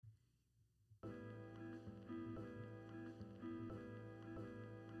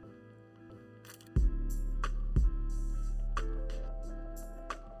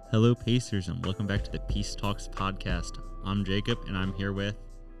Hello, Pacers, and welcome back to the Peace Talks podcast. I'm Jacob, and I'm here with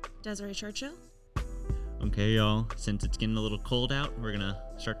Desiree Churchill. Okay, y'all. Since it's getting a little cold out, we're gonna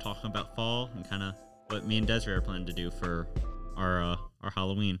start talking about fall and kind of what me and Desiree are planning to do for our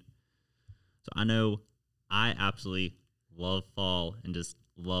Halloween. So I know I absolutely love fall and just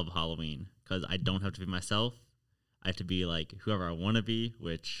love Halloween because I don't have to be myself. I have to be like whoever I want to be,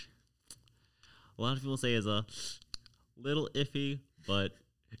 which a lot of people say is a little iffy, but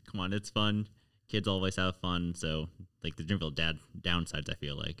come on, it's fun. Kids always have fun, so like the real downsides, I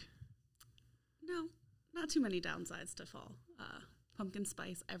feel like. No, not too many downsides to fall. Pumpkin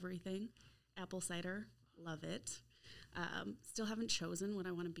spice, everything. Apple cider, love it. Still haven't chosen what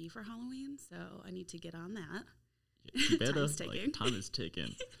I want to be for Halloween, so I need to get on that. You better, Time's ticking. like, time is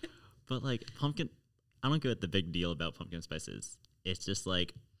ticking. But like pumpkin, I don't get what the big deal about pumpkin spice is. It's just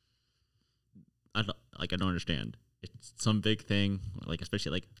like I don't understand. It's some big thing, like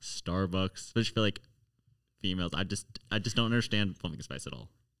especially like Starbucks, especially for like females. I just don't understand pumpkin spice at all.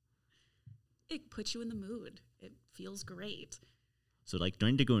 It puts you in the mood. It feels great. So like, do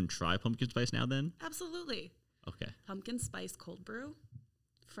I need to go and try pumpkin spice now then? Absolutely. Okay. Pumpkin spice cold brew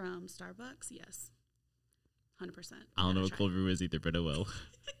from Starbucks, yes. 100%. I don't know what cold brew is either, but I will.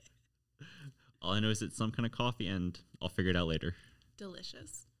 All I know is it's some kind of coffee, and I'll figure it out later.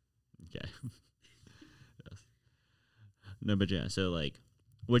 Delicious. Okay. Yes. No, but yeah, so like,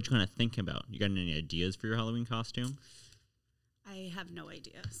 what'd you kind of think about? You got any ideas for your Halloween costume? I have no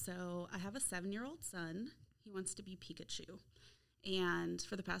idea. So I have a 7-year-old son. He wants to be Pikachu. And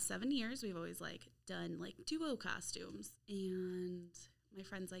for the past 7 years, we've always like done like duo costumes. And my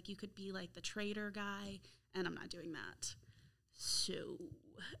friend's like, you could be like the trader guy. And I'm not doing that. So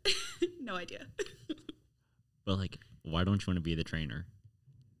no idea. But like, why don't you want to be the trainer?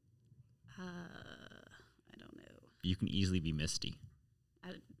 I don't know. You can easily be Misty.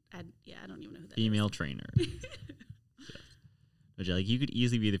 I don't even know who that Female is. trainer. Yes. But yeah, like, you could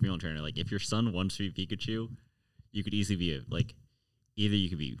easily be the female trainer. Like, if your son wants to be Pikachu, you could easily be either you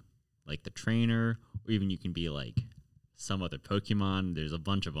could be like the trainer, or even you can be like some other Pokemon. There's a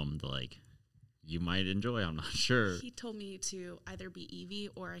bunch of them that like you might enjoy. I'm not sure. He told me to either be Eevee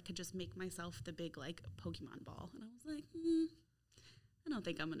or I could just make myself the big like Pokemon ball. And I was like, I don't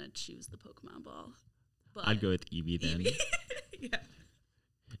think I'm going to choose the Pokemon ball. But I'd go with Eevee then. Eevee. Yeah.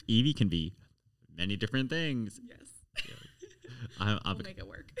 Eevee can be many different things. Yes. Yeah. I'll make it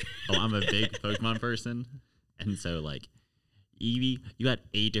work. I'm a big Pokemon person, and so like Eevee, you got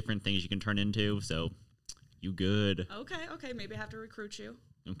 8 different things you can turn into, so you good. Okay. Maybe I have to recruit you.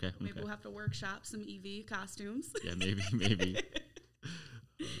 Okay. Maybe we'll have to workshop some Eevee costumes. Yeah, maybe.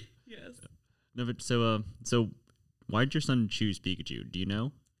 Yes. No, but so why did your son choose Pikachu? Do you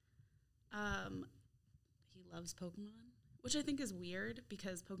know? He loves Pokemon, which I think is weird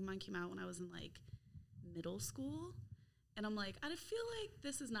because Pokemon came out when I was in like middle school. And I'm like, I feel like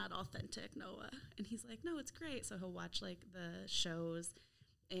this is not authentic, Noah. And he's like, no, it's great. So he'll watch like the shows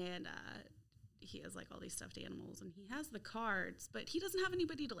and he has like all these stuffed animals and he has the cards, but he doesn't have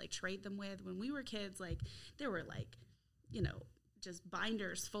anybody to like trade them with. When we were kids, like there were like, just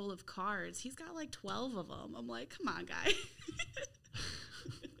binders full of cards. He's got like 12 of them. I'm like, come on, guy.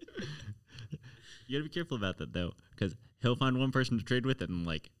 You gotta be careful about that though, because he'll find one person to trade with, and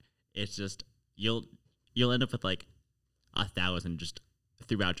like it's just you'll end up with like 1,000 just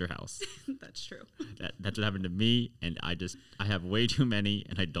throughout your house. That's true. That's what happened to me, and I have way too many,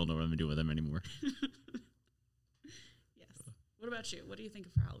 and I don't know what I'm gonna do with them anymore. Yes. What about you? What do you think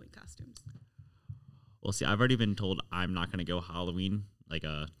for Halloween costumes? Well, see, I've already been told I'm not gonna go Halloween like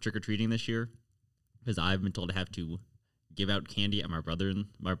trick or treating this year, because I've been told I have to give out candy at my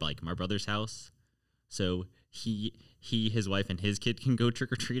brother's house, so his wife and his kid can go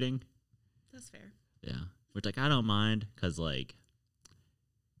trick or treating. That's fair. Yeah. Which, like, I don't mind, because, like,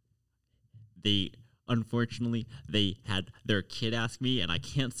 unfortunately, they had their kid ask me, and I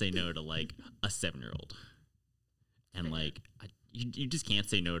can't say no to, like, a 7-year-old. And, Fair. like, you just can't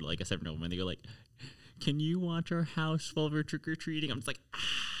say no to, like, a 7-year-old when they go, like, can you watch our house while we're trick-or-treating? I'm just like,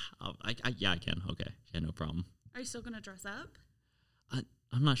 yeah, I can. Okay. Yeah, no problem. Are you still going to dress up?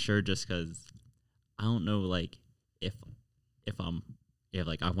 I'm not sure, just because I don't know, like, if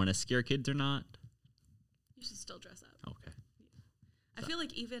I want to scare kids or not. You should still dress up. Okay. I feel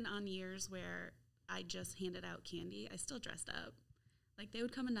like even on years where I just handed out candy, I still dressed up. Like they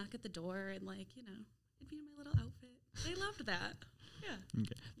would come and knock at the door and like, I'd be in my little outfit. They loved that. Yeah.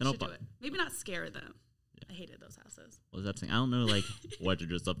 Okay. You should do it. Maybe not scare them. Yeah. I hated those houses. Well, that's the thing. I don't know like what to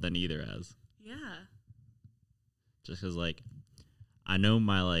dress up then either as. Yeah. Just because like I know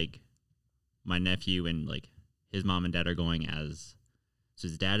my nephew and like his mom and dad are going as So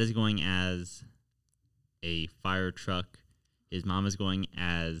his dad is going as a fire truck. His mom is going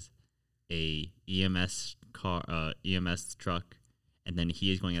as a EMS car, EMS truck, and then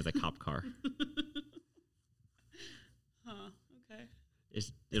he is going as a cop car. Okay.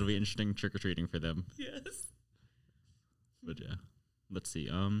 It'll be interesting trick or treating for them. Yes. But yeah, let's see.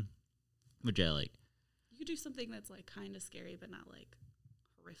 What do you like? You could do something that's like kind of scary, but not like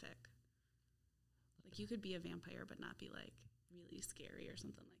horrific. Like you could be a vampire, but not be like really scary or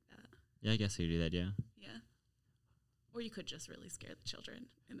something like that. Yeah, I guess you could do that. Yeah. Yeah. Or you could just really scare the children,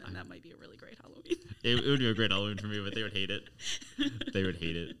 and then that might be a really great Halloween. It would be a great Halloween for me, but they would hate it. They would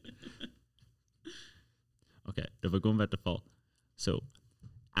hate it. Okay, if we're going back to fall. So,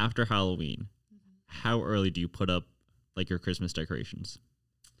 after Halloween, how early do you put up, like, your Christmas decorations?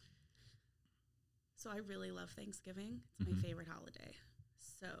 So I really love Thanksgiving. It's my favorite holiday.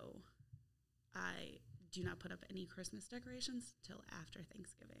 So I do not put up any Christmas decorations till after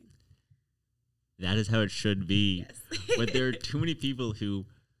Thanksgiving. That is how it should be. Yes. But there are too many people who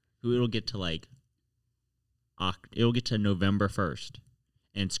it'll get to, like, it'll get to November 1st,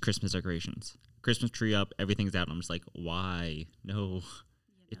 and it's Christmas decorations. Christmas tree up, everything's out. And I'm just like, why? No,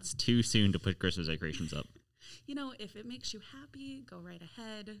 it's too soon to put Christmas decorations up. You know, if it makes you happy, go right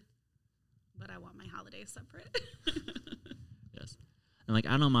ahead. But I want my holidays separate. Yes. And, like,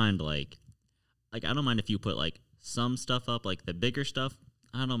 I don't mind, like, I don't mind if you put, like, some stuff up, like, the bigger stuff,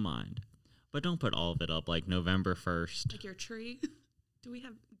 I don't mind. But don't put all of it up, like, November 1st. Like your tree. Do we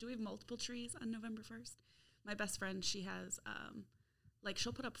have multiple trees on November 1st? My best friend, she has, like,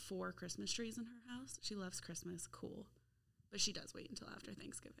 she'll put up 4 Christmas trees in her house. She loves Christmas. Cool. But she does wait until after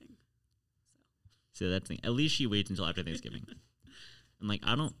Thanksgiving. So that's the thing. At least she waits until after Thanksgiving. And, like,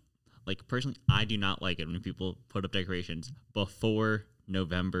 I don't, like, personally, I do not like it when people put up decorations before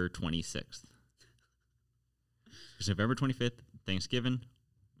November 26th. It's November 25th, Thanksgiving.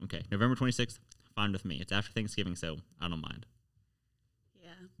 Okay, November 26th, fine with me. It's after Thanksgiving, so I don't mind.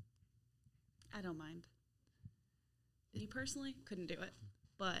 Yeah. I don't mind. Me personally, couldn't do it.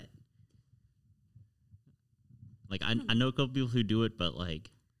 But like, I know a couple people who do it, but,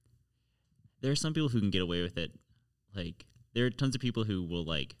 like, there are some people who can get away with it. Like, there are tons of people who will,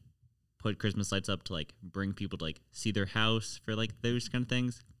 like, put Christmas lights up to, like, bring people to, like, see their house for, like, those kind of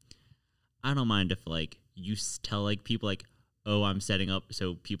things. I don't mind if, like, you tell, like, people, like, oh, I'm setting up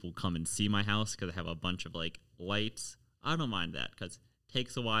so people come and see my house because I have a bunch of, like, lights. I don't mind that because it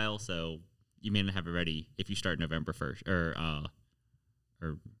takes a while, so you may not have it ready if you start November 1st or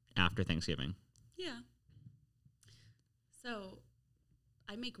after Thanksgiving. yeah. So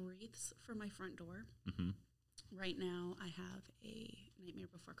I make wreaths for my front door. Mm-hmm. Right now I have a Nightmare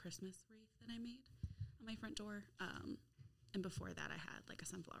Before Christmas wreath that I made on my front door. And before that I had, like, a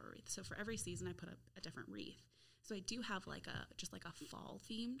sunflower wreath. So for every season I put up a different wreath. So I do have, like, just a fall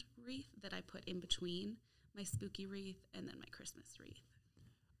themed wreath that I put in between my spooky wreath and then my Christmas wreath.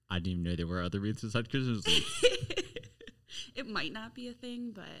 I didn't even know there were other wreaths besides Christmas wreaths. It might not be a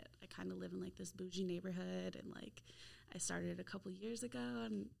thing, but I kind of live in, like, this bougie neighborhood, and, like, I started a couple years ago,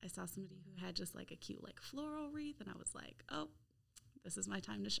 and I saw somebody who had just, like, a cute, like, floral wreath, and I was like, oh, this is my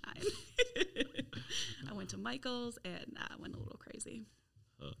time to shine. I went to Michael's and went a little crazy.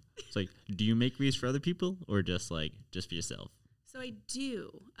 It's like, do you make wreaths for other people or just for yourself? So I do.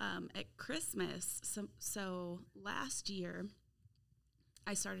 At Christmas, so last year,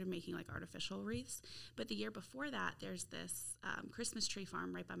 I started making, like, artificial wreaths. But the year before that, there's this Christmas tree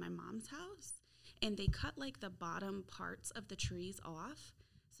farm right by my mom's house. And they cut, like, the bottom parts of the trees off.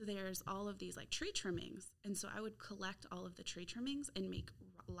 So there's all of these, like, tree trimmings. And so I would collect all of the tree trimmings and make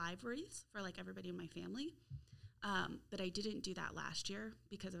live wreaths for, like, everybody in my family. But I didn't do that last year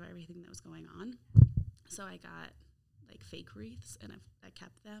because of everything that was going on. So I got, like, fake wreaths, and I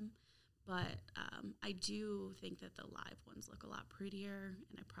kept them. But I do think that the live ones look a lot prettier,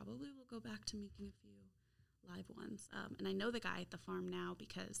 and I probably will go back to making a few live ones. And I know the guy at the farm now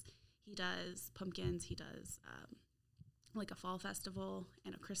because he does pumpkins. He does, like, a fall festival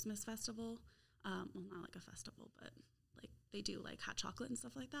and a Christmas festival. Well, not like a festival, but, like, they do, like, hot chocolate and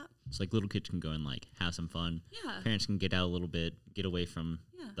stuff like that. So, like, little kids can go and, like, have some fun. Yeah. Parents can get out a little bit, get away from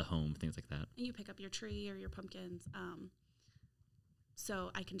the home, things like that. And you pick up your tree or your pumpkins.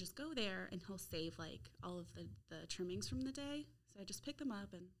 So I can just go there, and he'll save, like, all of the trimmings from the day. So I just pick them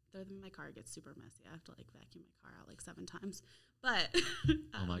up and throw them in my car. It gets super messy. I have to, like, vacuum my car out, like, 7 times. But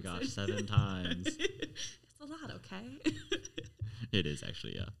oh my gosh, 7 times. It's a lot, okay? It is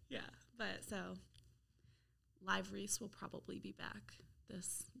actually, yeah. Yeah, but so live wreaths will probably be back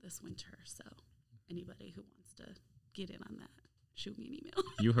this winter. So anybody who wants to get in on that, shoot me an email.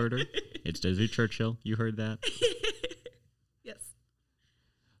 You heard her. It's Desiree Churchill. You heard that. Yes.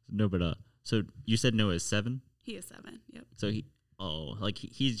 No, but so you said Noah is 7. He is 7. Yep. So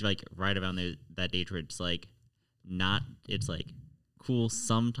he's like right around that age where it's like not. It's like cool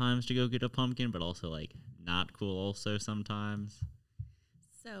sometimes to go get a pumpkin, but also like not cool also sometimes.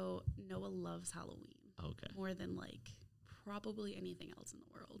 So Noah loves Halloween. Okay. More than like probably anything else in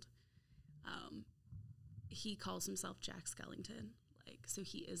the world. He calls himself Jack Skellington. Like, so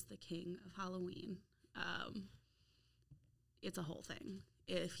he is the king of Halloween. It's a whole thing.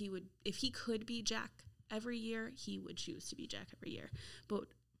 If he could be Jack every year, he would choose to be Jack every year. But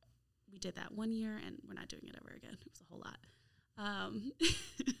we did that one year, and we're not doing it ever again. It was a whole lot.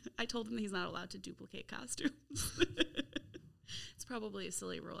 I told him that he's not allowed to duplicate costumes. It's probably a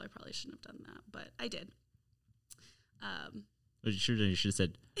silly rule. I probably shouldn't have done that, but I did. You should have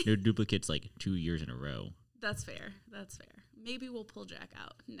said no duplicates like 2 years in a row. That's fair. Maybe we'll pull Jack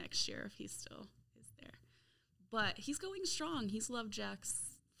out next year if he still is there. But he's going strong. He's loved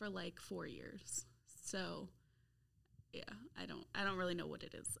Jack's for like 4 years. So, yeah, I don't really know what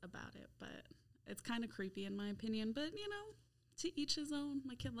it is about it, but it's kind of creepy in my opinion. But, to each his own.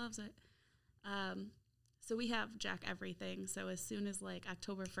 My kid loves it. So we have Jack everything. So as soon as like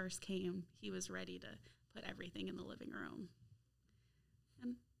October 1st came, he was ready to put everything in the living room.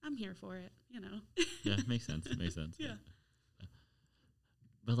 And I'm here for it, Yeah, makes sense. Yeah.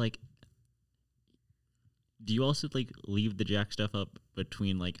 But like, do you also like leave the Jack stuff up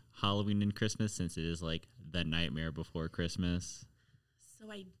between like Halloween and Christmas, since it is like the nightmare before Christmas?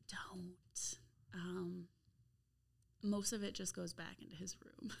 So I don't. Most of it just goes back into his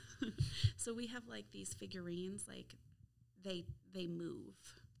room. So we have like these figurines, like they move.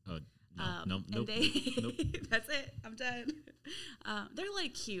 Oh, nope. That's it. I'm done. They're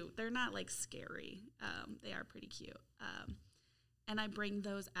like cute. They're not like scary. They are pretty cute. And I bring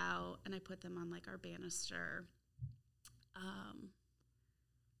those out and I put them on like our banister.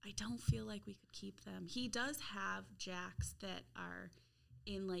 I don't feel like we could keep them. He does have Jacks that are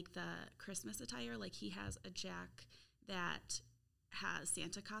in like the Christmas attire. Like he has a Jack that has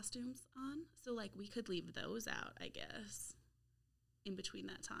Santa costumes on. So like we could leave those out, I guess, in between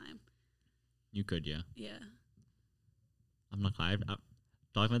that time. You could, yeah. Yeah. I'm not talking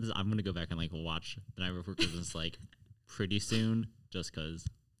about this. I'm gonna go back and like watch The Night Before Christmas like pretty soon, just because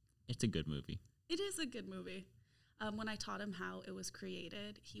it's a good movie. It is a good movie. When I taught him how it was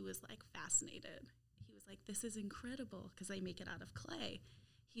created, he was like fascinated. He was like, "This is incredible," because they make it out of clay.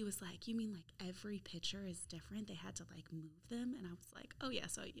 He was like, "You mean like every picture is different? They had to like move them?" And I was like, "Oh yeah."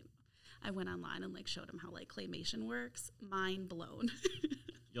 So I went online and like showed him how like claymation works. Mind blown.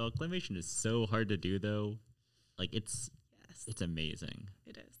 Y'all, claymation is so hard to do though. Like it's amazing.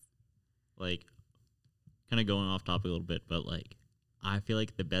 It is. Like, kind of going off topic a little bit, but like I feel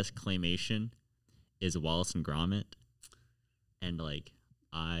like the best claymation is Wallace and Gromit, and like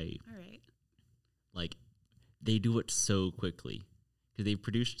all right, like they do it so quickly because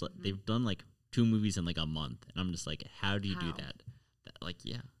they've done like 2 movies in like a month, and I'm just like, how do you do that? Like,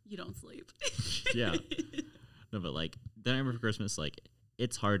 yeah, you don't sleep. Yeah, no, but like The Night Before Christmas, like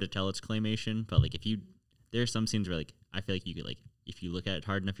it's hard to tell it's claymation, but like there are some scenes where like I feel like you could like if you look at it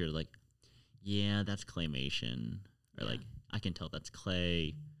hard enough, you're like, yeah, that's claymation, or like I can tell that's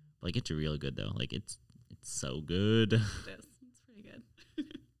clay. Like it's real good though. Like it's so good. It is. It's pretty good.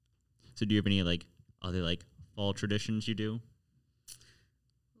 So do you have any like other like fall traditions you do?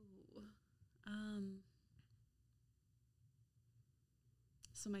 Ooh.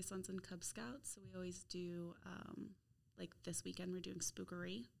 So my son's in Cub Scouts, so we always do like this weekend we're doing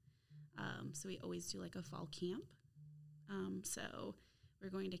Spookery. So we always do like a fall camp. So we're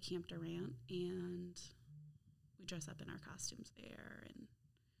going to Camp Durant and we dress up in our costumes there and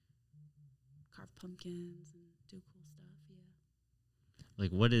carve pumpkins and do cool stuff. Yeah.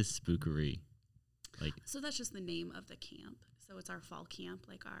 Like what is Spookery? Like so that's just the name of the camp. So it's our fall camp.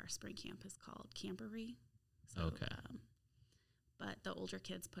 Like our spring camp is called Campery. So, okay. But the older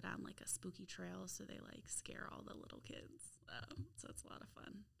kids put on like a spooky trail, so they like scare all the little kids. So it's a lot of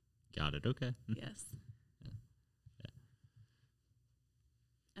fun. Got it. Okay. Yes. Yeah.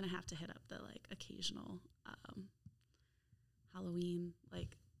 And I have to hit up the like occasional Halloween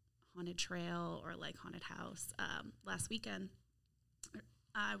like haunted trail or like haunted house. Last weekend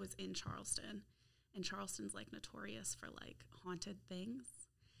I was in Charleston, and Charleston's like notorious for like haunted things.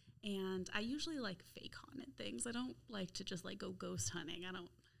 And I usually like fake haunted things. I don't like to just like go ghost hunting. I don't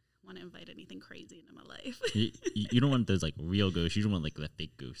want to invite anything crazy into my life. you don't want those like real ghosts. You don't want like the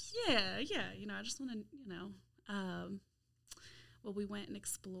fake ghosts. Yeah. I just want to, well, we went and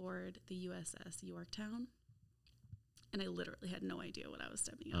explored the USS Yorktown, and I literally had no idea what I was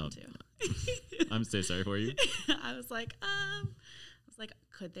stepping onto. I'm so sorry for you. I was like, was like,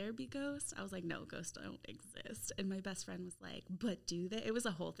 could there be ghosts? I was like, no, ghosts don't exist. And my best friend was like, but do they? It was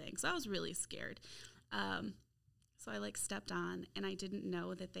a whole thing. So I was really scared. So I like stepped on, and I didn't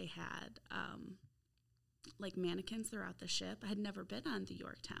know that they had like mannequins throughout the ship. I had never been on the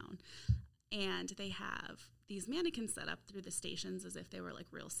Yorktown, and they have these mannequins set up through the stations as if they were like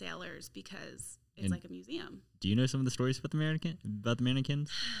real sailors because it's like a museum. Do you know some of the stories about the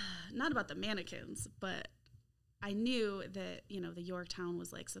mannequins? Not about the mannequins, but I knew that, you know, the Yorktown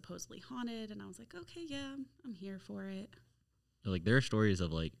was like supposedly haunted, and I was like, okay, yeah, I'm here for it. Like, there are stories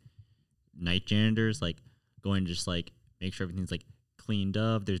of like night janitors like going to just like make sure everything's like cleaned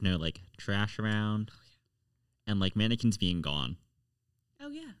up. There's no like trash around, and like mannequins being gone. Oh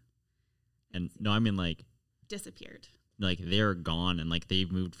yeah. And no, I mean like disappeared. Like they're gone, and like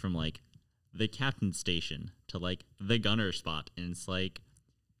they've moved from like the captain's station to like the gunner spot, and it's like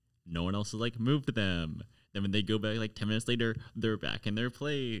no one else has like moved them. Then when they go back like 10 minutes later, they're back in their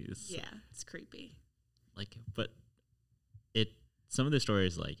place. Yeah, it's creepy. Like, but some of the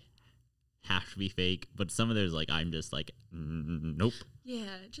stories like have to be fake, but some of those like I'm just like nope.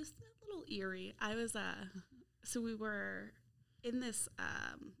 Yeah, just a little eerie. I was so we were in this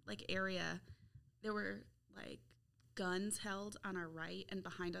like area. There were like guns held on our right, and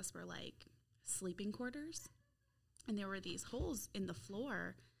behind us were like sleeping quarters, and there were these holes in the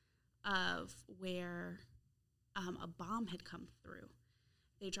floor of where a bomb had come through.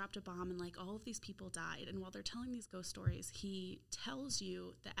 They dropped a bomb, and like all of these people died. And while they're telling these ghost stories, he tells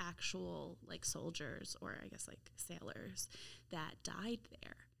you the actual like soldiers, or I guess like sailors, that died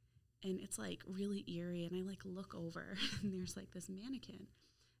there. And it's like really eerie. And I like look over, and there's like this mannequin,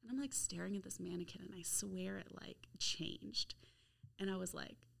 and I'm like staring at this mannequin, and I swear it like changed. And I was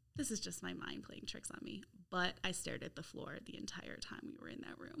like, this is just my mind playing tricks on me. But I stared at the floor the entire time we were in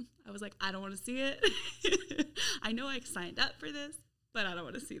that room. I was like, I don't want to see it. I know I signed up for this, but I don't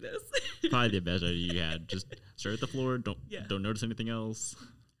want to see this. Probably the best idea you had. Just stare at the floor. Don't notice anything else. I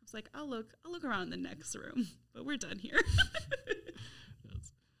was like, I'll look around the next room, but we're done here.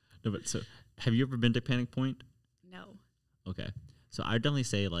 No, but so have you ever been to Panic Point? No. Okay. So I'd definitely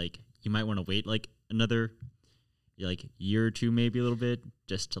say like you might want to wait like another like year or two, maybe a little bit,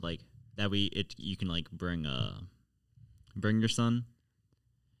 just to like that way you can like bring your son,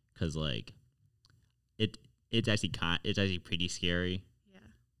 because like it's actually pretty scary. Yeah.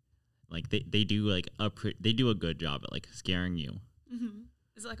 Like they do like they do a good job at like scaring you. Mm-hmm.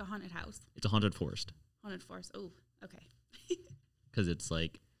 Is it like a haunted house? It's a haunted forest. Haunted forest. Oh, okay. Because it's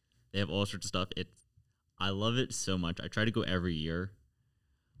like they have all sorts of stuff. I love it so much. I try to go every year,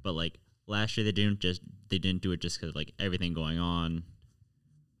 but like last year they didn't do it just because like everything going on.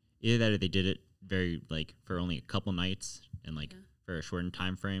 Either that or they did it very like for only a couple nights and like for a shortened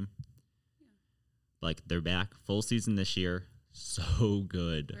time frame. Yeah. Like they're back full season this year. So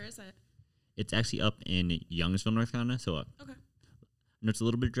good. Where is it? It's actually up in Youngsville, North Carolina. So okay. I know it's a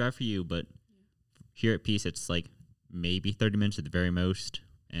little bit drive for you, but here at Peace it's like maybe 30 minutes at the very most.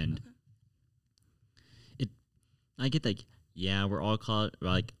 And I get like, yeah, we're all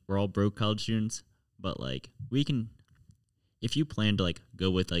broke college students, but like we can, if you plan to like go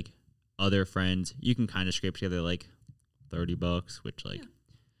with like other friends, you can kind of scrape together like $30, which like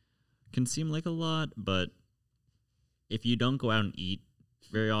can seem like a lot, but if you don't go out and eat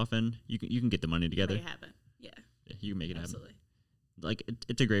very often, you can get the money together. Make it happen. Yeah, you can make it Absolutely. happen. Like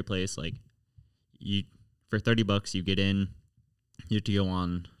it's a great place. Like for $30, you get in. You get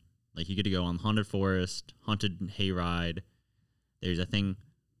to go on Haunted Forest, Haunted Hayride. There's a thing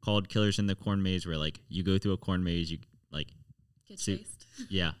called Killers in the Corn Maze where like you go through a corn maze, you like get chased.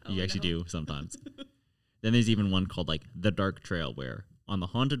 Yeah, you actually do sometimes. Then there's even one called like the Dark Trail where on the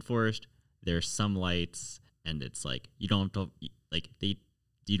Haunted Forest there's some lights and it's like you don't have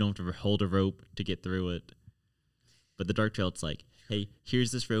to hold a rope to get through it. But the Dark Trail, it's like, hey,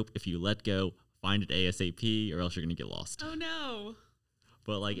 here's this rope. If you let go, find it ASAP, or else you're gonna get lost. Oh no!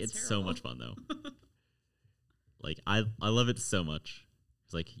 But like, it's terrible. So much fun though. Like I love it so much.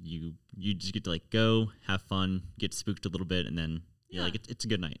 It's like you just get to like go have fun, get spooked a little bit, and then like it's a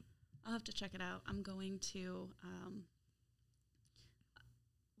good night. I'll have to check it out. I'm going to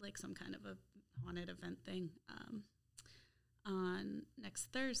like some kind of a haunted event thing on next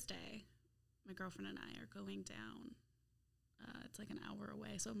Thursday. My girlfriend and I are going down. It's like an hour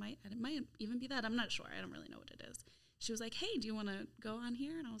away, so it might even be that. I'm not sure. I don't really know what it is. She was like, hey, do you want to go on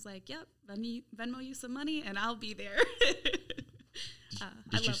here? And I was like, yep, Venmo you some money, and I'll be there.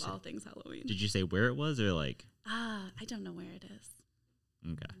 I love all things Halloween. Did you say where it was, or like? I don't know where it is.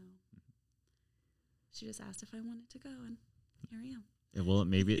 Okay. She just asked if I wanted to go, and here I am. Yeah, well,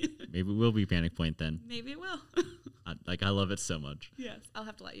 maybe it will be Panic Point then. Maybe it will. I love it so much. Yes, I'll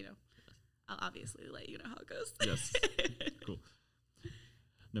have to let you know. I'll obviously let you know how it goes. Yes. Cool.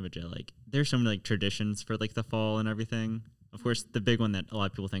 No, but yeah, like there's so many like traditions for like the fall and everything. Of course, the big one that a lot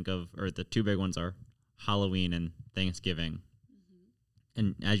of people think of, or the two big ones, are Halloween and Thanksgiving.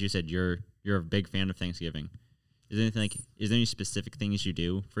 And as you said, you're a big fan of Thanksgiving. Is there any specific things you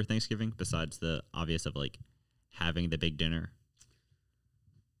do for Thanksgiving besides the obvious of like having the big dinner?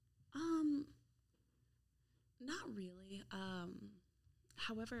 Not really.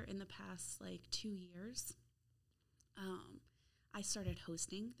 However, in the past like 2 years, I started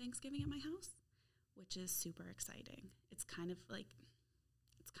hosting Thanksgiving at my house, which is super exciting. It's kind of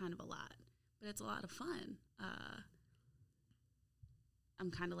a lot, but it's a lot of fun.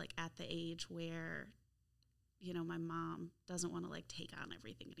 I'm kind of like at the age where, my mom doesn't want to like take on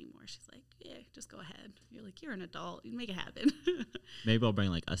everything anymore. She's like, yeah, just go ahead. You're like, you're an adult. You make it happen. Maybe I'll bring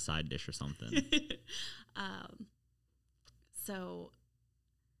like a side dish or something. So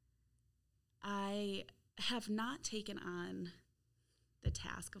I have not taken on the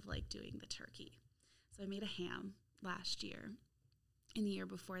task of like doing the turkey. So I made a ham last year. And the year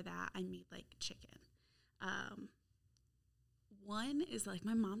before that, I made like chicken. One is like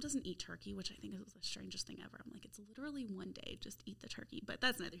my mom doesn't eat turkey, which I think is the strangest thing ever. I'm like, it's literally one day, just eat the turkey. But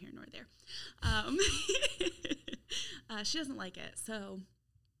that's neither here nor there. She doesn't like it. So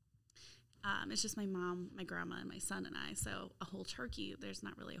it's just my mom, my grandma, and my son and I. So a whole turkey, there's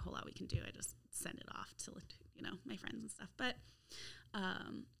not really a whole lot we can do. I just send it off to, my friends and stuff. But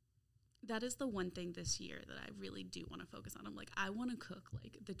that is the one thing this year that I really do want to focus on. I'm like, I want to cook,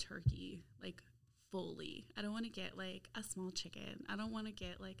 like, the turkey, like, fully. I don't want to get, like, a small chicken. I don't want to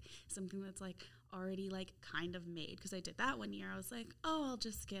get, like, something that's, like, already, like, kind of made. Because I did that one year. I was like, oh, I'll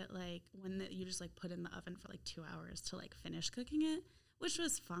just get, like, one that you just, like, put in the oven for, like, 2 hours to, like, finish cooking it, which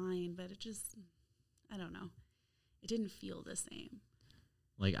was fine. But it just, I don't know. It didn't feel the same.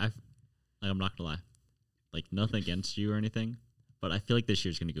 Like, I'm not going to lie. Like, nothing against you or anything. But I feel like this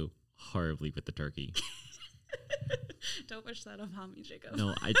year's going to go horribly with the turkey. Don't wish that upon me, Jacob.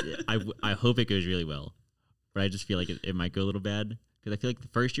 No, I hope it goes really well. But I just feel like it might go a little bad. Because I feel like the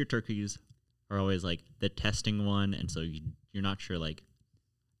first year turkeys are always, like, the testing one. And so you're not sure, like,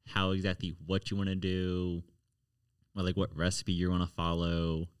 how exactly what you want to do. Or, like, what recipe you want to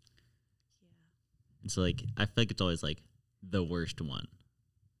follow. Yeah. And so, like, I feel like it's always, like, the worst one.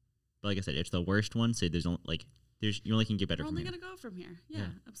 But like I said, it's the worst one. So you only can get better We're from only here. going to go from here. Yeah.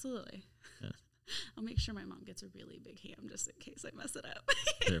 Absolutely. Yes. I'll make sure my mom gets a really big ham just in case I mess it up.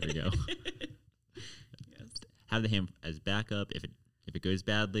 There we go. Yes. Have the ham as backup. If it goes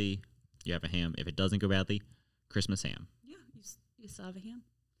badly, you have a ham. If it doesn't go badly, Christmas ham. Yeah. You still have a ham?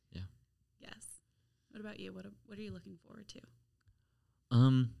 Yeah. Yes. What about you? What are you looking forward to?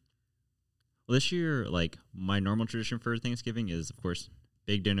 Well, this year, like, my normal tradition for Thanksgiving is, of course,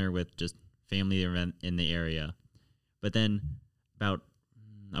 big dinner with just family event in the area. But then about,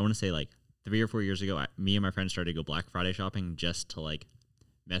 I want to say, like, 3 or 4 years ago, me and my friends started to go Black Friday shopping just to, like,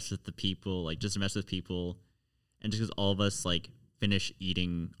 mess with people. And just because all of us, like, finish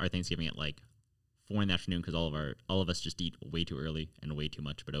eating our Thanksgiving at, like, 4 in the afternoon because all of us just eat way too early and way too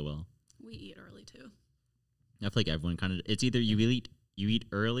much, but oh well. We eat early, too. I feel like everyone kind of, it's either you eat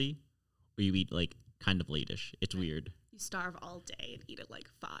early or you eat, like, kind of late-ish. It's weird. You starve all day and eat at, like,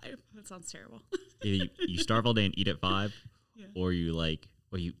 5. That sounds terrible. Either you starve all day and eat at 5, Yeah. or you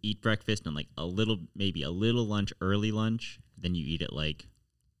eat breakfast and, like, maybe a little lunch, early lunch, then you eat at, like,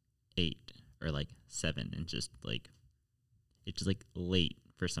 8 or, like, 7, and just, like, it's just, like, late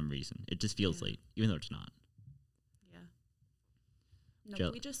for some reason. It just feels late, even though it's not. Yeah.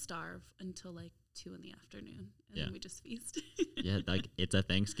 No, we just starve until, like, 2 in the afternoon, and then we just feast. Yeah, like, it's a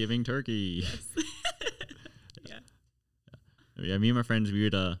Thanksgiving turkey. Yes. Yeah. Yeah, me and my friends,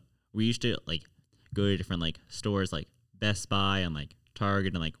 we used to, like, go to different, like, stores, like, Best Buy and, like,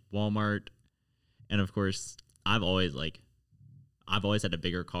 Target and, like, Walmart. And, of course, I've always had a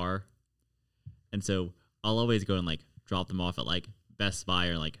bigger car. And so I'll always go and, like, drop them off at, like, Best Buy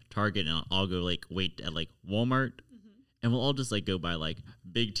or, like, Target, and I'll go, like, wait at, like, Walmart. Mm-hmm. And we'll all just, like, go buy, like,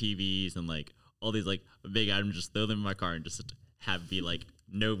 big TVs and, like, all these, like, big items, just throw them in my car and just have be, like,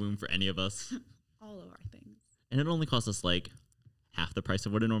 no room for any of us. All of our things. And it only costs us, like, half the price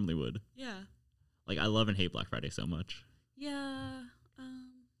of what it normally would. Yeah. Like, I love and hate Black Friday so much. Yeah.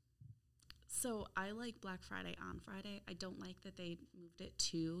 So I like Black Friday on Friday. I don't like that they moved it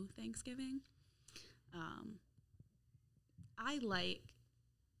to Thanksgiving. I like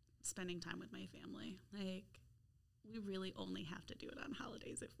spending time with my family. Like, we really only have to do it on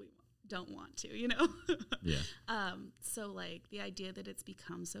holidays if we don't want to, you know? Yeah. So, like, the idea that it's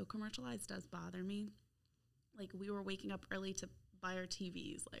become so commercialized does bother me. like we were waking up early to buy our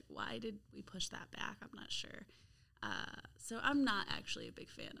TVs. Like, why did we push that back? I'm not sure. So I'm not actually a big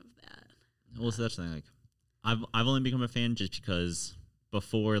fan of that. Well, so that's the thing. Like, I've only become a fan just because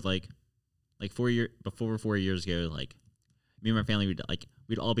before before 4 years ago, like me and my family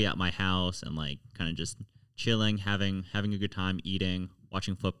we'd all be at my house and like kind of just chilling, having a good time, eating,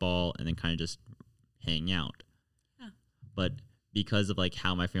 watching football, and then kind of just hanging out. Yeah. But because of like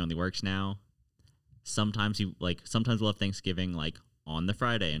how my family works now, sometimes we'll have Thanksgiving like on the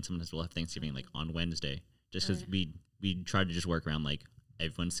Friday, and sometimes we'll have Thanksgiving like on Wednesday, just because we try to just work around like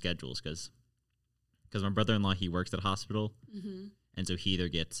everyone's schedules, because my brother-in-law, he works at a hospital, and so he either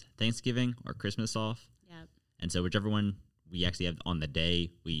gets Thanksgiving or Christmas off. Yep. And so whichever one we actually have on the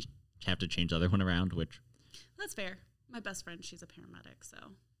day, we have to change the other one around, which that's fair. My best friend, she's a paramedic, so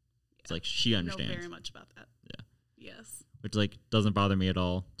it's like she understands. I know very much about that. Yeah. Yes. Which like doesn't bother me at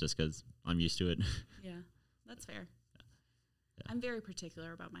all, just because I'm used to it. Yeah, that's fair. Yeah. I'm very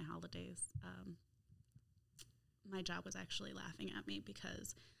particular about my holidays. My job was actually laughing at me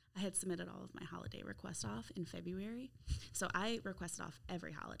because I had submitted all of my holiday requests off in February. So I requested off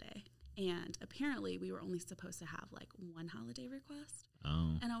every holiday. And apparently we were only supposed to have like one holiday request.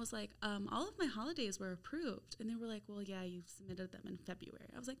 Oh. And I was like, all of my holidays were approved. And they were like, well, yeah, you submitted them in February.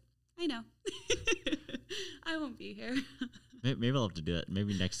 I was like, I know. I won't be here. Maybe I'll have to do it.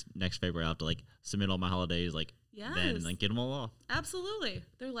 Maybe next February I'll have to like submit all my holidays then and like get them all off. Absolutely.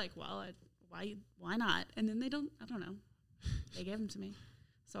 They're like, well, why not? And then I don't know. They gave them to me.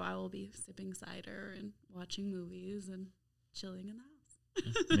 So I will be sipping cider and watching movies and chilling in the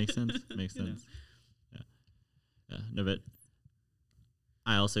house. Yeah, makes sense. Makes sense. Yeah. No, but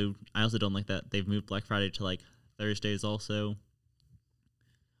I also don't like that they've moved Black Friday to like Thursdays also.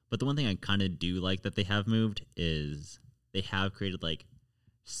 But the one thing I kind of do like that they have moved is they have created like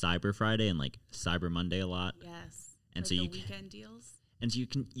Cyber Friday and like Cyber Monday a lot. Yes. And like so the you weekend deals. And so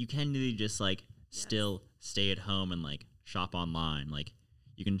you can really just like still stay at home and like shop online. Like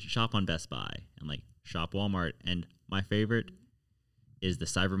you can shop on Best Buy and like shop Walmart. And my favorite is the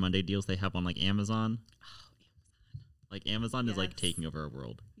Cyber Monday deals they have on like Amazon. Oh, Amazon. Like Amazon is like taking over our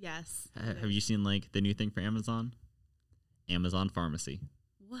world. Yes. Have you seen like the new thing for Amazon? Amazon Pharmacy.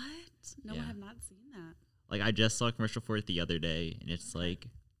 What? No, Yeah. I have not seen that. Like I just saw a commercial for it the other day, and it's like,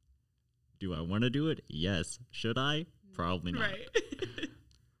 do I want to do it? Yes. Should I? Probably not. Right.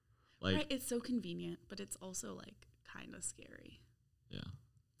 Like, right. It's so convenient, but it's also like kind of scary. yeah.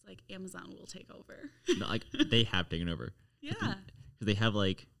 It's like Amazon will take over. No, like they have taken over. Yeah. Because they have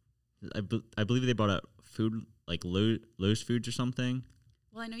like, I believe they brought out food like Lowe's Foods or something.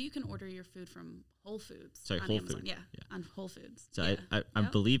 Well, I know you can order your food from Whole Foods. Sorry, on Whole Amazon. Foods. Yeah, Yeah. on Whole Foods. So yeah. I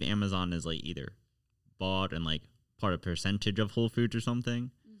believe Amazon is like either bought and like part of percentage of Whole Foods or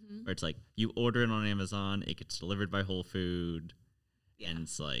something. Mm-hmm. Where it's like you order it on Amazon, it gets delivered by Whole Food, and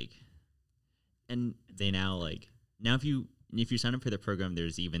it's like, and they now if you sign up for the program,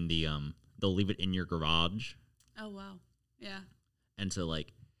 there's even the they'll leave it in your garage. Oh wow, yeah. And so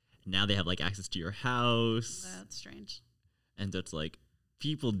like now they have like access to your house. That's strange. And so it's like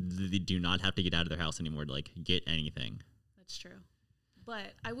people do not have to get out of their house anymore to like get anything. That's true.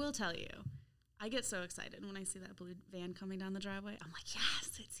 But I will tell you, I get so excited when I see that blue van coming down the driveway. I'm like,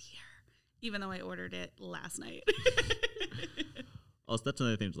 yes, it's here. Even though I ordered it last night. Also, that's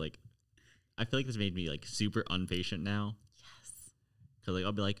another thing. Like, I feel like this made me like super impatient now. Yes. Because like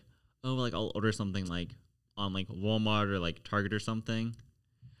I'll be like, oh, like I'll order something like on like Walmart or like Target or something.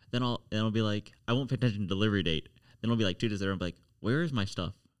 Then I'll be like, I won't pay attention to delivery date. Then I'll be like 2 days later, I'll be like, where is my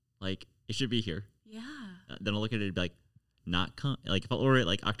stuff? Like, it should be here. Yeah. Then I'll look at it and be like, not come. Like if I'll order it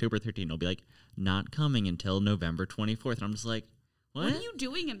like October 13th, it'll be like not coming until November 24th. And I'm just like, what are you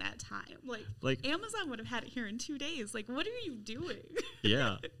doing in that time? Like Amazon would have had it here in 2 days. Like, what are you doing?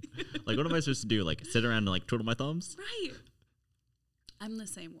 Yeah. Like, what am I supposed to do? Like, sit around and like twiddle my thumbs? Right. I'm the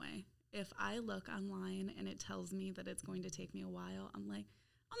same way. If I look online and it tells me that it's going to take me a while, I'm like,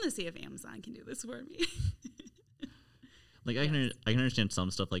 I'm gonna see if Amazon can do this for me. Like, I can understand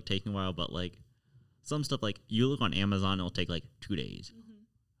some stuff like taking a while, but like some stuff like you look on Amazon, it'll take like 2 days. Mm-hmm.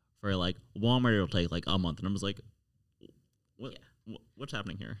 For like Walmart, it'll take like a month, and I'm just like, what? Yeah. What's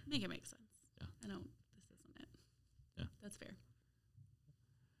happening here? Make it make sense. Yeah. I don't. This isn't it. Yeah. That's fair.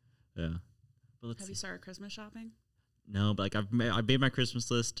 Yeah. But let's Have you started Christmas shopping? No, but like I made my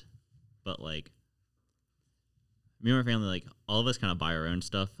Christmas list, but like me and my family, like all of us kind of buy our own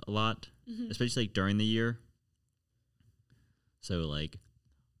stuff a lot, especially like during the year. So like,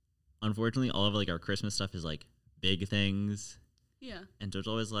 unfortunately, all of like our Christmas stuff is like big things. Yeah. And so it's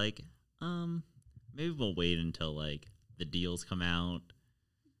always like, maybe we'll wait until like the deals come out.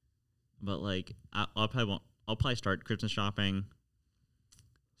 But like, I'll I'll probably start Christmas shopping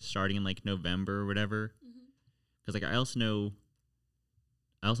starting in like November or whatever. Because like I also know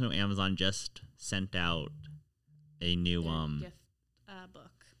Amazon just sent out a new Their gift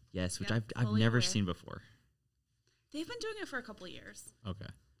book. yes, which Yep, I've fully never aware. seen before. They've been doing it for a couple of years. Okay.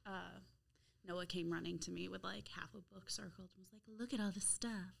 Noah came running to me with like half a book circled and was like, "Look at all this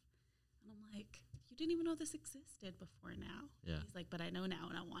stuff." And I'm like, "You didn't even know this existed before now." Yeah. He's like, "But I know now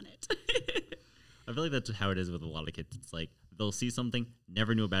and I want it." I feel like that's how it is with a lot of kids. It's like they'll see something,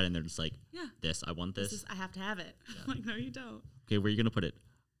 never knew about it, and they're just like, Yeah. this, I want this. I have to have it. Yeah. I'm like, no, you don't. Okay, where are you going to put it?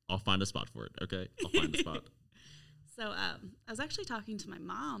 I'll find a spot for it, okay? I'll find a spot. So I was actually talking to my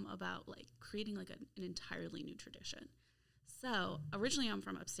mom about like creating like an entirely new tradition. So originally I'm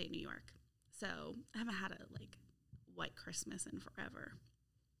from upstate New York. So I haven't had a like white Christmas in forever.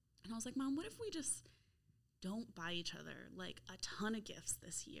 And I was like, Mom, what if we just don't buy each other like a ton of gifts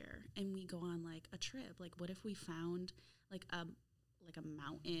this year and we go on like a trip? Like what if we found like a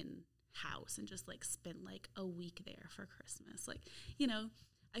mountain house and just like spend like a week there for Christmas? Like, you know,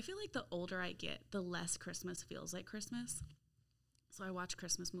 I feel like the older I get, the less Christmas feels like Christmas. So I watch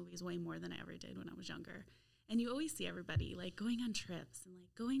Christmas movies way more than I ever did when I was younger. And you always see everybody like going on trips and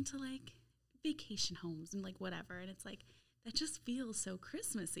like going to like vacation homes and like whatever. And it's like, that just feels so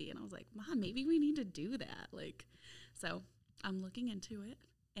Christmassy. And I was like, Mom, maybe we need to do that. Like, so I'm looking into it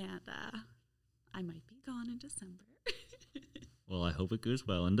and I might be gone in December. Well, I hope it goes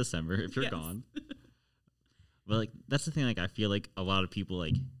well in December if you're Yes. gone. But like that's the thing. Like I feel like a lot of people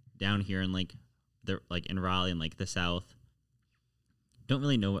like down here in like they're like in Raleigh and like the South don't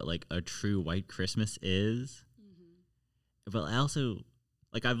really know what like a true white Christmas is. But I also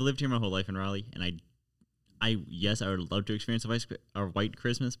like I've lived here my whole life in Raleigh, and yes I would love to experience a white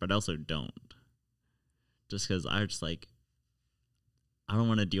Christmas, but I also don't. Just because I just like I don't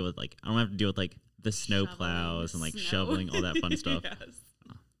want to deal with like I don't have to deal with like the snow Shoveling plows and like snow. shoveling all that fun stuff. Yes.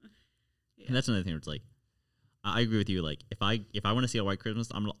 And that's another thing where it's like, I agree with you. Like, if I want to see a white Christmas,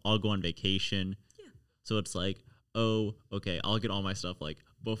 I'll go on vacation. Yeah. So it's like, oh, okay, I'll get all my stuff like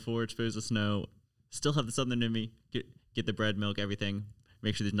before it's supposed to snow. Still have the southern in me. Get the bread, milk, everything.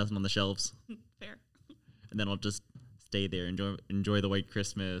 Make sure there's nothing on the shelves, Fair. and then I'll just stay there, enjoy the white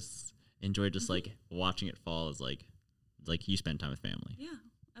Christmas, enjoy just like watching it fall as like you spend time with family. Yeah,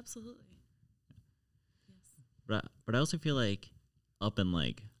 absolutely. Yes. But I also feel like up in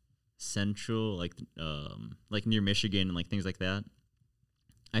like central like near Michigan and like things like that,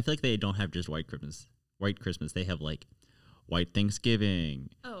 I feel like they don't have just white Christmas. They have like white Thanksgiving.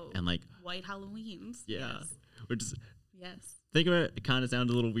 Oh, and like white Halloweens. yeah, Yes. which is Yes. think about it, it kind of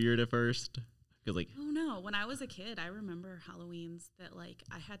sounded a little weird at first because like Oh no, when I was a kid, I remember Halloweens that like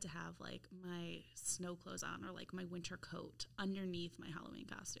I had to have like my snow clothes on or like my winter coat underneath my Halloween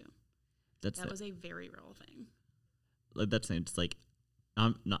costume. That was a very real thing. like that's it's like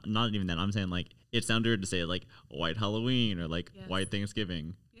I'm not even that. I'm saying like it sounded weird to say like white Halloween or like Yes. white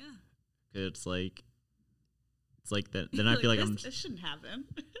Thanksgiving. Yeah. 'Cause it's like that. Then I feel like this shouldn't happen.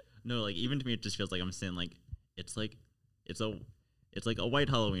 no, like even to me it just feels like I'm saying like it's like a white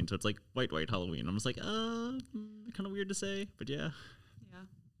Halloween, so it's like white Halloween. I'm just like kind of weird to say, but yeah.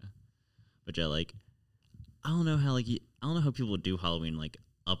 Yeah. But yeah, like I don't know how people do Halloween like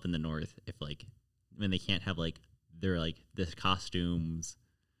up in the north if like when they can't have like their like the costumes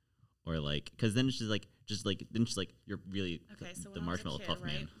or like because then it's just like you're really Okay, so the when I was a marshmallow kid, puff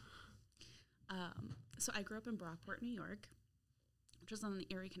right? man. So I grew up in Brockport, New York, which is on the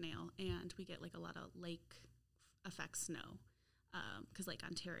Erie Canal, and we get like a lot of lake effect snow because like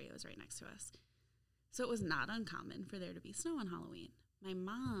Ontario is right next to us. So it was not uncommon for there to be snow on Halloween. My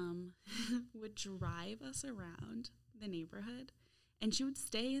mom would drive us around the neighborhood, and she would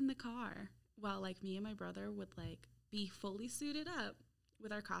stay in the car while like me and my brother would like be fully suited up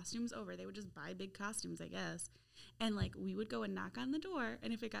with our costumes over. They would just buy big costumes, I guess. And like we would go and knock on the door,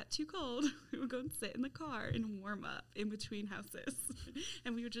 and if it got too cold, we would go and sit in the car and warm up in between houses.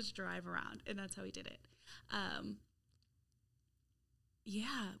 And we would just drive around, and that's how we did it.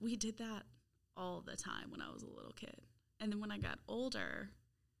 Yeah, we did that all the time when I was a little kid. And then when I got older,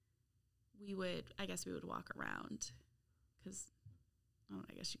 I guess we would walk around because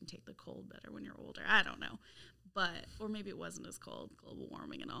I guess you can take the cold better when you're older. I don't know. But, or maybe it wasn't as cold, global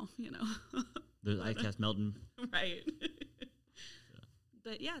warming and all, you know. There's ice caps melting. Right.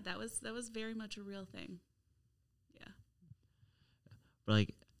 But yeah, that was very much a real thing. Yeah. But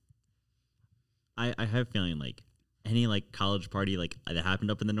like I have a feeling like any like college party like that happened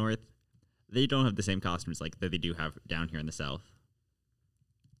up in the north, they don't have the same costumes like that they do have down here in the south.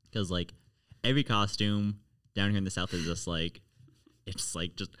 Because like every costume down here in the south is just like it's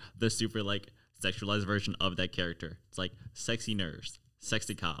like just the super like sexualized version of that character. It's like sexy nurse,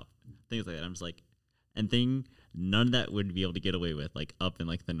 sexy cop, things like that. I'm just like, and none of that would be able to get away with like up in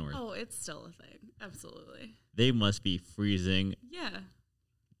like the north. Oh, it's still a thing. Absolutely. They must be freezing Yeah.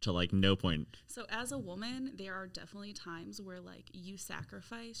 to like no point. So as a woman, there are definitely times where like you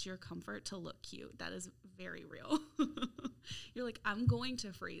sacrifice your comfort to look cute. That is very real. You're like, I'm going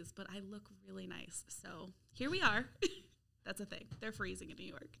to freeze, but I look really nice. So here we are. That's a thing. They're freezing in New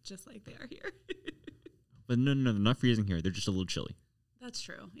York, just like they are here. But no, they're not freezing here. They're just a little chilly. That's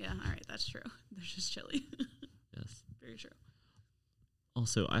true. Yeah. All right. That's true. They're just chilly. Yes. Very true.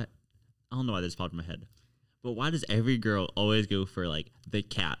 Also, I don't know why this popped in my head, but why does every girl always go for like the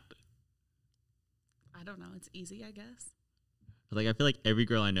cat? I don't know. It's easy, I guess. Like I feel like every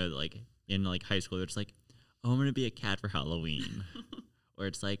girl I know that like in like high school, they're just like, oh, I'm gonna be a cat for Halloween, or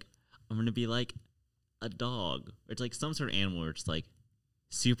it's like I'm gonna be like a dog, or it's like some sort of animal. Where it's like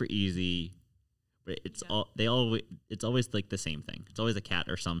super easy, but it's it's always like the same thing. It's always a cat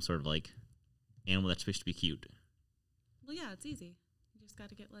or some sort of like animal that's supposed to be cute. Well, yeah, it's easy. You just got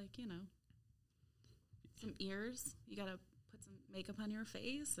to get like, some ears. You got to put some makeup on your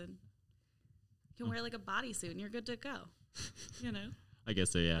face and you can wear like a bodysuit and you're good to go. I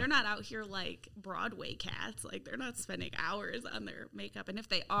guess so, yeah. They're not out here like Broadway cats. Like they're not spending hours on their makeup. And if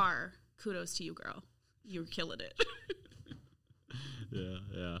they are, kudos to you, girl. You're killing it.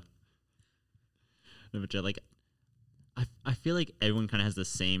 Yeah. No, but yeah, like, I feel like everyone kind of has the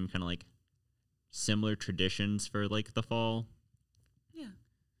same kind of like similar traditions for like the fall. Yeah.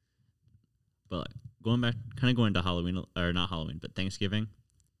 But going to Halloween, or not Halloween, but Thanksgiving.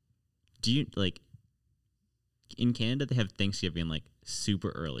 Do you like in Canada they have Thanksgiving like super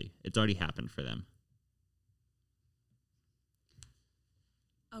early? It's already happened for them.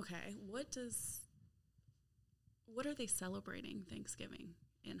 Okay, what are they celebrating Thanksgiving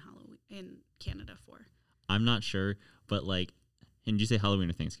in Halloween in Canada for? I'm not sure, but like, and did you say Halloween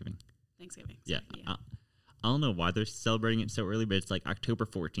or Thanksgiving? Thanksgiving. Yeah. Sorry, yeah. I don't know why they're celebrating it so early, but it's like October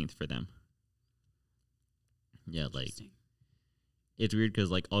 14th for them. Yeah, like it's weird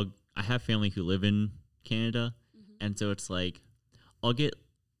because like I have family who live in Canada, and so it's like I'll get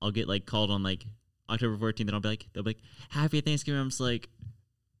like called on like October 14th, and they'll be like Happy Thanksgiving. I'm just like,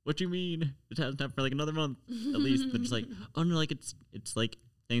 what do you mean? It hasn't happened for like another month at least. They're just like, oh no, like it's like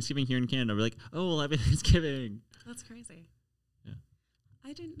Thanksgiving here in Canada. We're like, oh, well, Happy Thanksgiving. That's crazy. Yeah,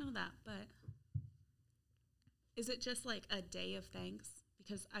 I didn't know that, but is it just like a day of thanks?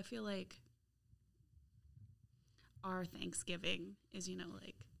 Because I feel like our Thanksgiving is,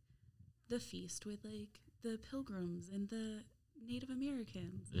 like the feast with like the Pilgrims and the Native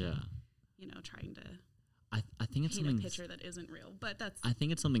Americans. Yeah. Trying to I think it's paint something a picture that isn't real, but I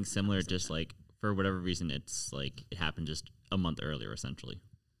think it's something similar, just like for whatever reason it's like it happened just a month earlier essentially.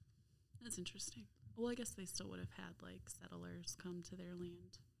 That's interesting. Well, I guess they still would have had like settlers come to their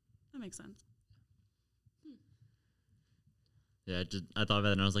land. That makes sense. Yeah, I thought about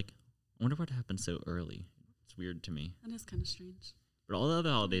it and I was like, I wonder what happened so early. It's weird to me. That is kind of strange. But all the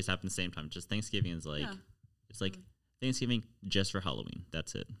other holidays happen at the same time. Just Thanksgiving is like, it's like Thanksgiving just for Halloween.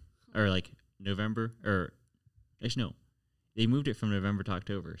 That's it. Or like November, or actually no, they moved it from November to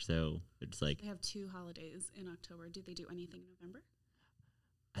October. So it's like they have 2 holidays in October. Do they do anything in November?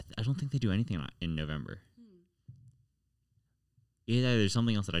 I don't think they do anything in November. Either there's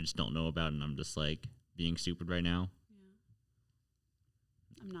something else that I just don't know about, and I'm just like being stupid right now.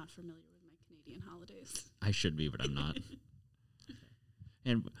 I'm not familiar with my Canadian holidays. I should be, but I'm not.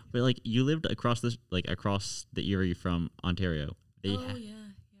 But like you lived across the Erie from Ontario. Yeah.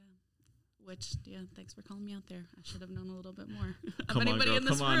 Which thanks for calling me out there. I should have known a little bit more. Of anybody in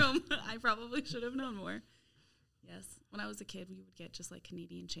this room, I probably should have known more. Yes, when I was a kid, we would get just like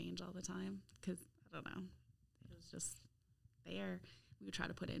Canadian change all the time because I don't know, it was just there. We would try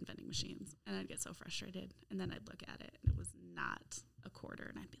to put it in vending machines, and I'd get so frustrated. And then I'd look at it, and it was not a quarter,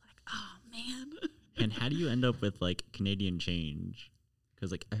 and I'd be like, "Oh man!" And how do you end up with like Canadian change?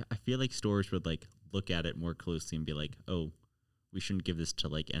 Because like I feel like stores would like look at it more closely and be like, "Oh, we shouldn't give this to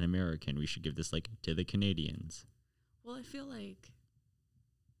like an American. We should give this like to the Canadians." Well, I feel like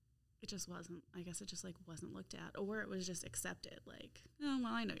it just wasn't. I guess it just like wasn't looked at, or it was just accepted. Like, oh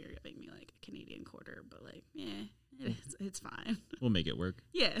well, I know you're giving me like a Canadian quarter, but like, it's fine. We'll make it work.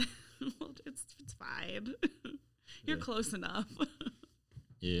 Yeah, well, it's fine. You're close enough.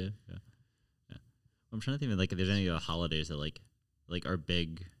 Yeah. I'm trying to think of like if there's any holidays that like are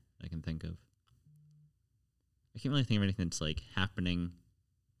big I can think of. I can't really think of anything that's like happening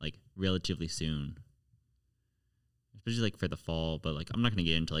like relatively soon, especially like for the fall. But like I'm not gonna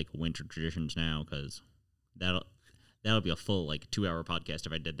get into like winter traditions now because that'll be a full like 2-hour podcast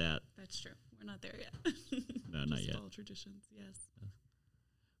if I did that. That's true. we're not there yet. No, not yet. Fall traditions, yes.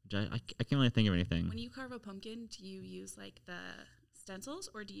 I can't really think of anything. When you carve a pumpkin, do you use like the stencils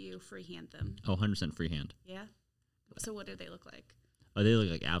or do you freehand them? Oh, 100% freehand. Yeah. So what do they look like? Oh, they look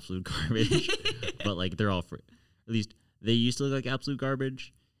like absolute garbage, but like they're all free. At least they used to look like absolute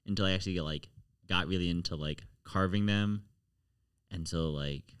garbage until I actually got really into like carving them, and so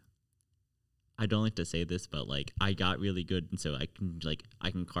like I don't like to say this, but like I got really good, and so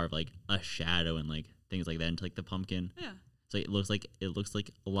I can carve like a shadow and like things like that into like the pumpkin. Yeah. So it looks like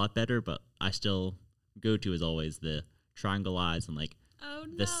a lot better, but I still go to is always the triangle eyes and like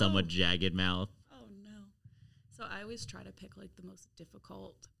the somewhat jagged mouth. Oh no. So I always try to pick like the most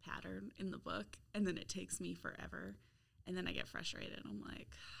difficult pattern in the book, and then it takes me forever. And then I get frustrated. I'm like,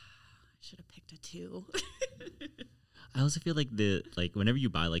 I should have picked a 2. I also feel like whenever you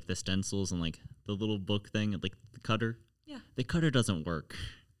buy like the stencils and like the little book thing, like the cutter, yeah, the cutter doesn't work.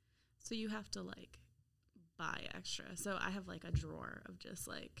 So you have to like buy extra. So I have like a drawer of just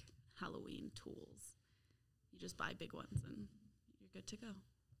like Halloween tools. You just buy big ones and you're good to go.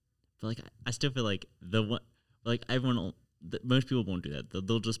 But like I still feel like most people won't do that.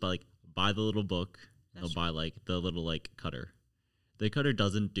 They'll just buy the little book. They'll buy like the little like cutter. The cutter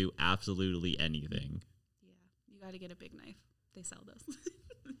doesn't do absolutely anything. Yeah, you got to get a big knife. They sell those.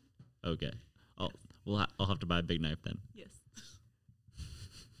 Okay, I'll have to buy a big knife then. Yes.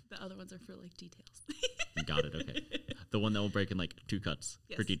 The other ones are for like details. Got it. Okay, the one that will break in like 2 cuts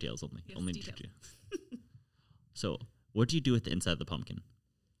for details only. Yes, only details. 2. So, what do you do with the inside of the pumpkin?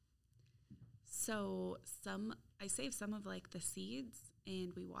 So I save some of like the seeds,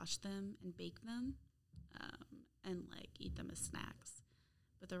 and we wash them and bake them, and like eat them as snacks.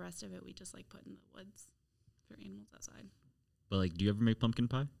 But the rest of it we just like put in the woods for animals outside. But like, do you ever make pumpkin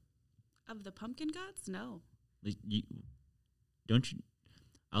pie? Of the pumpkin guts? No. Like, don't you?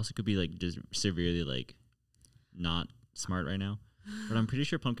 I also could be like just severely like not smart right now, but I'm pretty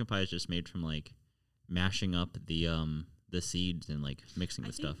sure pumpkin pie is just made from like mashing up the seeds and like mixing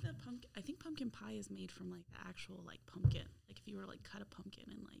the stuff. I think pumpkin pie is made from like the actual like pumpkin. Like if you were like cut a pumpkin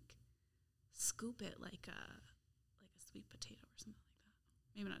and like scoop it like a sweet potato or something like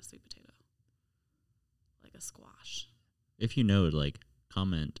that. Maybe not a sweet potato. Like a squash. If you know, like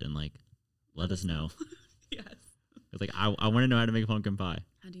comment and like let us know. Yes. It's like I want to know how to make pumpkin pie.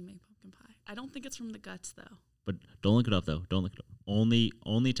 How do you make pumpkin pie? I don't think it's from the guts though. But don't look it up though. Don't look it up. Only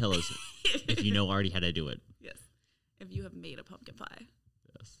tell us if you know already how to do it. Yes. If you have made a pumpkin pie.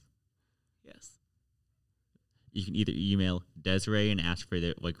 Yes. Yes. You can either email Desiree and ask for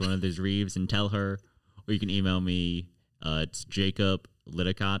like one of those Reeves and tell her, or you can email me. It's Jacob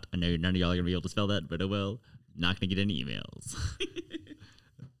Lidicott. I know none of y'all are gonna be able to spell that, but I will. Not gonna get any emails.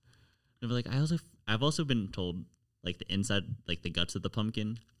 No, but like I've also been told like the inside, like the guts of the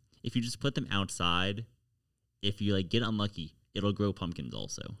pumpkin, if you just put them outside, if you like get unlucky, it'll grow pumpkins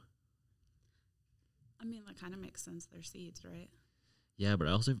also. I mean, that kind of makes sense. They're seeds, right? Yeah, but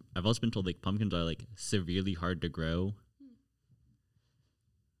I've also been told like pumpkins are like severely hard to grow.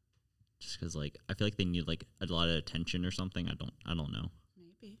 Just because like I feel like they need like a lot of attention or something. I don't know.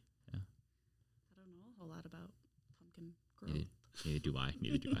 Maybe. Yeah. I don't know a whole lot about pumpkin growth. Neither do I. I'm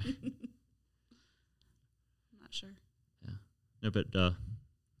not sure. Yeah. No, but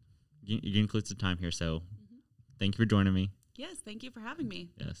you can close the time here, so thank you for joining me. Yes, thank you for having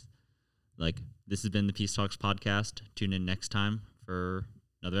me. Yes. Like, this has been the Peace Talks podcast. Tune in next time for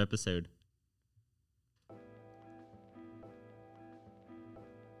another episode.